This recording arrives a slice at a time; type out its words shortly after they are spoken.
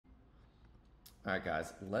All right,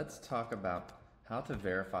 guys, let's talk about how to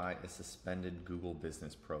verify a suspended Google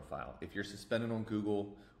business profile. If you're suspended on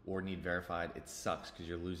Google or need verified, it sucks because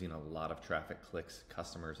you're losing a lot of traffic, clicks,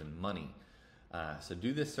 customers, and money. So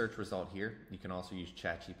do this search result here. You can also use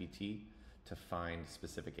ChatGPT to find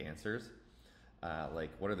specific answers, like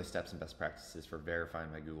what are the steps and best practices for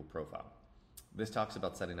verifying my Google profile. This talks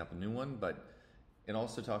about setting up a new one, but it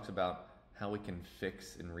also talks about how we can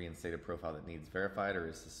fix and reinstate a profile that needs verified or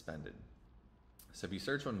is suspended. So if you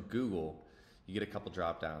search on Google, you get a couple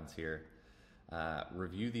drop downs here.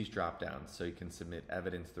 Review these drop downs so you can submit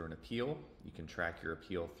evidence through an appeal. You can track your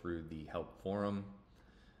appeal through the help forum.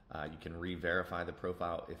 You can re-verify the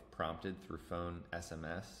profile if prompted through phone,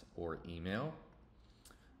 SMS, or email.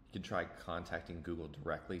 You can try contacting Google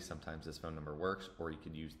directly. Sometimes this phone number works, or you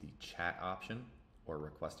could use the chat option or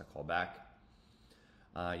request a call back.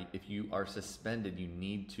 If you are suspended, you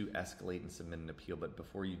need to escalate and submit an appeal, but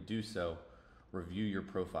before you do so, review your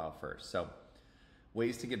profile first. So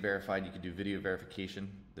ways to get verified: you can do video verification.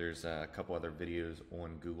 There's a couple other videos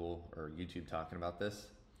on Google or YouTube talking about this.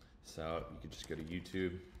 So you could just go to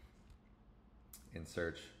YouTube and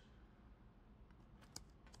search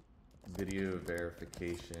video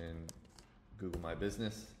verification Google My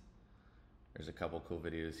Business. There's a couple cool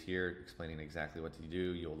videos here explaining exactly what to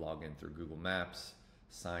do. You'll log in through Google Maps,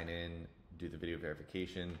 sign in, do the video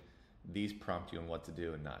verification. These prompt you on what to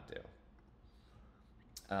do and not do.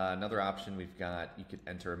 Another option we've got, you could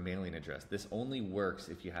enter a mailing address. This only works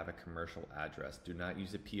if you have a commercial address. Do not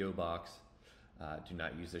use a PO box. Do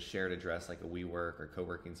not use a shared address like a WeWork or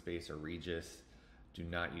coworking space or Regis. Do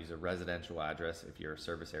not use a residential address if you're a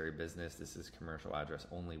service area business. This is commercial address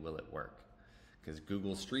only will it work. Because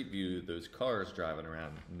Google Street View, those cars driving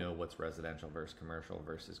around know what's residential versus commercial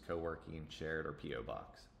versus coworking, shared, or PO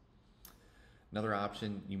box. Another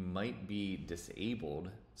option, you might be disabled,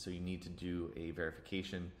 so you need to do a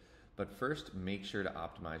verification, but first make sure to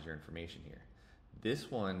optimize your information here. This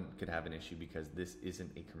one could have an issue because this isn't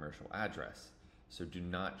a commercial address, so do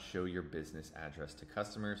not show your business address to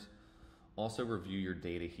customers. Also review your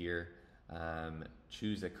data here.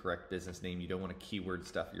 Choose a correct business name. You don't want to keyword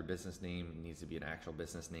stuff your business name. It needs to be an actual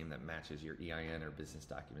business name that matches your EIN or business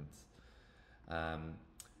documents.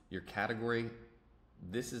 Your category,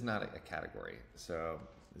 this is not a category. So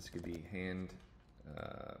this could be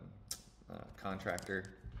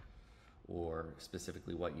contractor or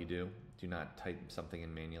specifically what you do. Do not type something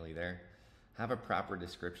in manually there. Have a proper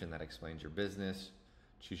description that explains your business.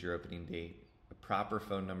 Choose your opening date. A proper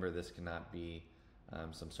phone number. This cannot be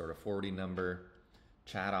some sort of forwarding number.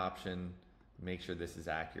 Chat option. Make sure this is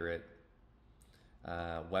accurate.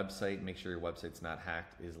 Website. Make sure your website's not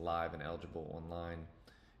hacked, is live and eligible online.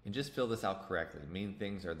 And just fill this out correctly. Main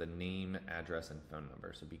things are the name, address, and phone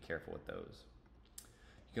number, so be careful with those.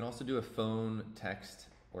 You can also do a phone, text,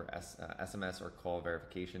 or SMS or call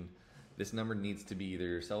verification. This number needs to be either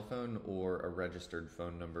your cell phone or a registered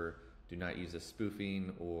phone number. Do not use a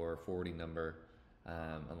spoofing or forwarding number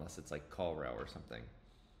unless it's like CallRail or something.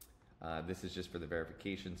 This is just for the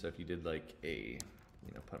verification, so if you did like a,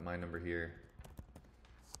 put my number here,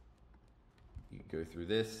 you can go through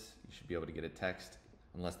this, you should be able to get a text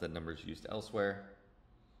unless that number is used elsewhere.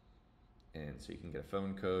 And so you can get a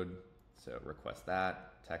phone code, so request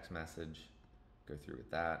that, text message, go through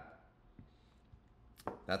with that.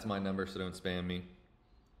 That's my number, so don't spam me.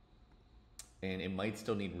 And it might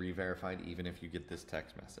still need re-verified even if you get this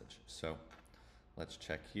text message. So let's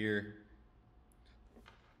check here.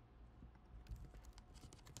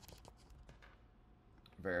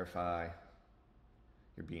 Verify.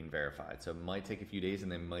 You're being verified. So it might take a few days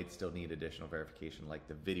and they might still need additional verification like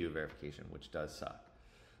the video verification, which does suck.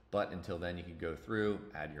 But until then, you can go through,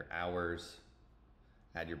 add your hours,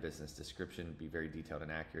 add your business description, be very detailed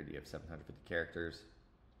and accurate. You have 750 characters,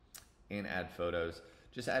 and add photos.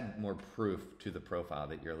 Just add more proof to the profile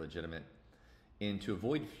that you're legitimate. And to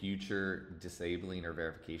avoid future disabling or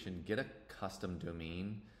verification, get a custom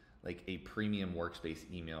domain, like a premium workspace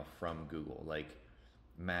email from Google, like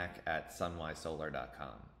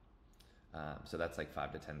mac@sunwisesolar.com. So that's like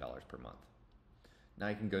 $5 to $10 per month. Now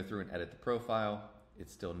you can go through and edit the profile.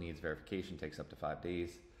 It still needs verification, takes up to 5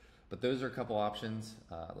 days. But those are a couple options.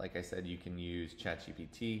 Like I said, you can use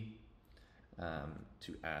ChatGPT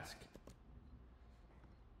to ask,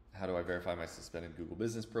 how do I verify my suspended Google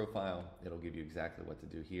business profile? It'll give you exactly what to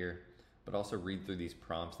do here, but also read through these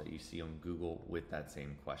prompts that you see on Google with that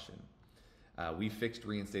same question. We fixed,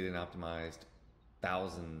 reinstated, and optimized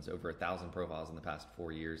over 1,000 profiles in the past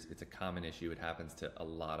 4 years. It's a common issue. It happens to a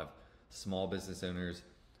lot of small business owners,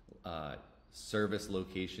 service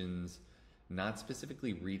locations, not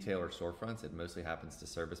specifically retail or storefronts. It mostly happens to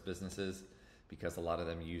service businesses. because a lot of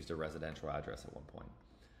them used a residential address at one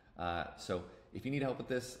point. So if you need help with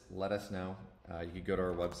this, let us know. You could go to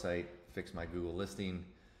our website, fix my Google listing,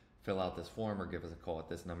 fill out this form, or give us a call at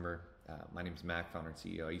this number. My name is Mac, founder and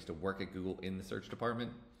CEO. I used to work at Google in the search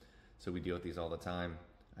department, so we deal with these all the time.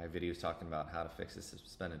 I have videos talking about how to fix a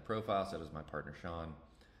suspended profile, so does my partner Sean.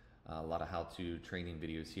 A lot of how-to training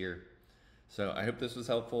videos here. So I hope this was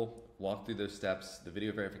helpful. Walk through those steps. The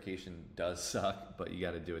video verification does suck, but you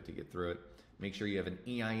got to do it to get through it. Make sure you have an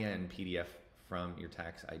EIN PDF from your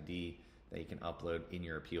tax ID that you can upload in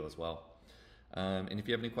your appeal as well. And if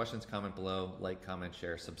you have any questions, comment below, like, comment,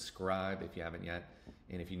 share, subscribe if you haven't yet.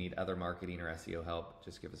 And if you need other marketing or SEO help,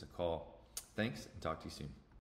 just give us a call. Thanks, and talk to you soon.